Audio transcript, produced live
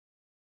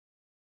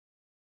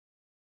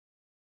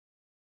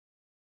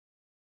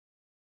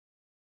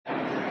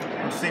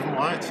I'm Stephen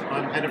Wyatt.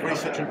 I'm Head of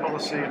Research and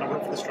Policy and I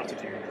work for the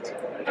Strategy Unit.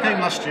 I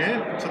came last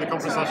year to the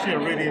conference last year.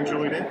 I really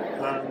enjoyed it.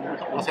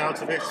 Got a lot out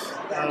of it.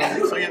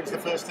 So yeah, it was the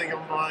first thing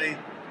on my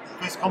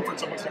first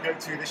conference I wanted to go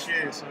to this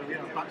year. So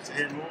yeah, I'm back to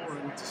hear more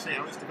and to see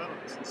how it's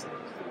developed.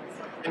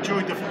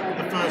 Enjoyed the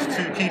first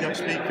two keynote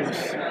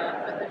speakers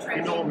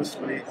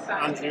enormously,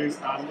 Andrew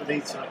and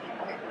Anita.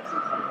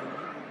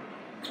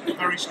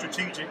 Very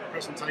strategic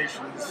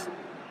presentations,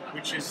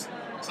 which is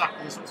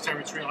exactly the sort of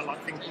territory I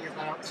like thinking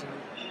about. So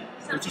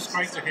it was just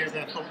great to hear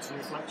their thoughts and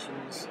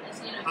reflections,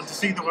 and to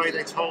see the way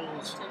they told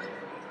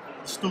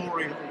the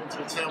story that they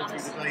wanted to tell through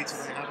the data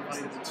they had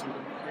available to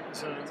them. It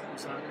was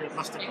a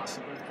masterclass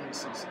in both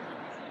cases.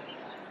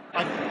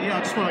 I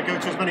just want to go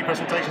to as many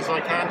presentations as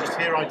I can, just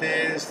hear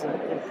ideas,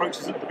 the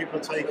approaches that the people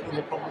are taking,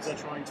 the problems they're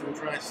trying to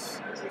address.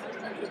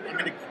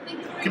 I mean,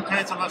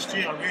 compared to last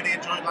year, I really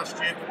enjoyed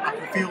last year, but I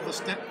can feel the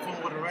step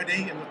forward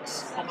already in the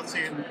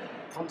quality and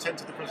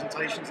content of the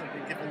presentations that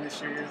have been given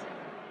this year.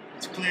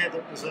 It's clear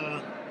that there's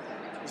a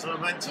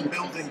momentum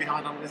building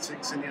behind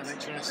analytics in the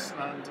NHS,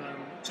 and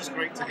just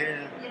great to hear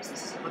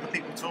whether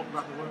people talk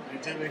about the work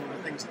they're doing and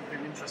the things that have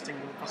been interesting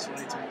and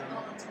fascinating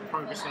and the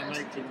progress they're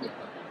making.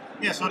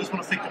 Yeah, so I just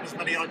want to pick up as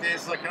many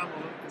ideas as I can on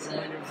the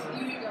remaining of the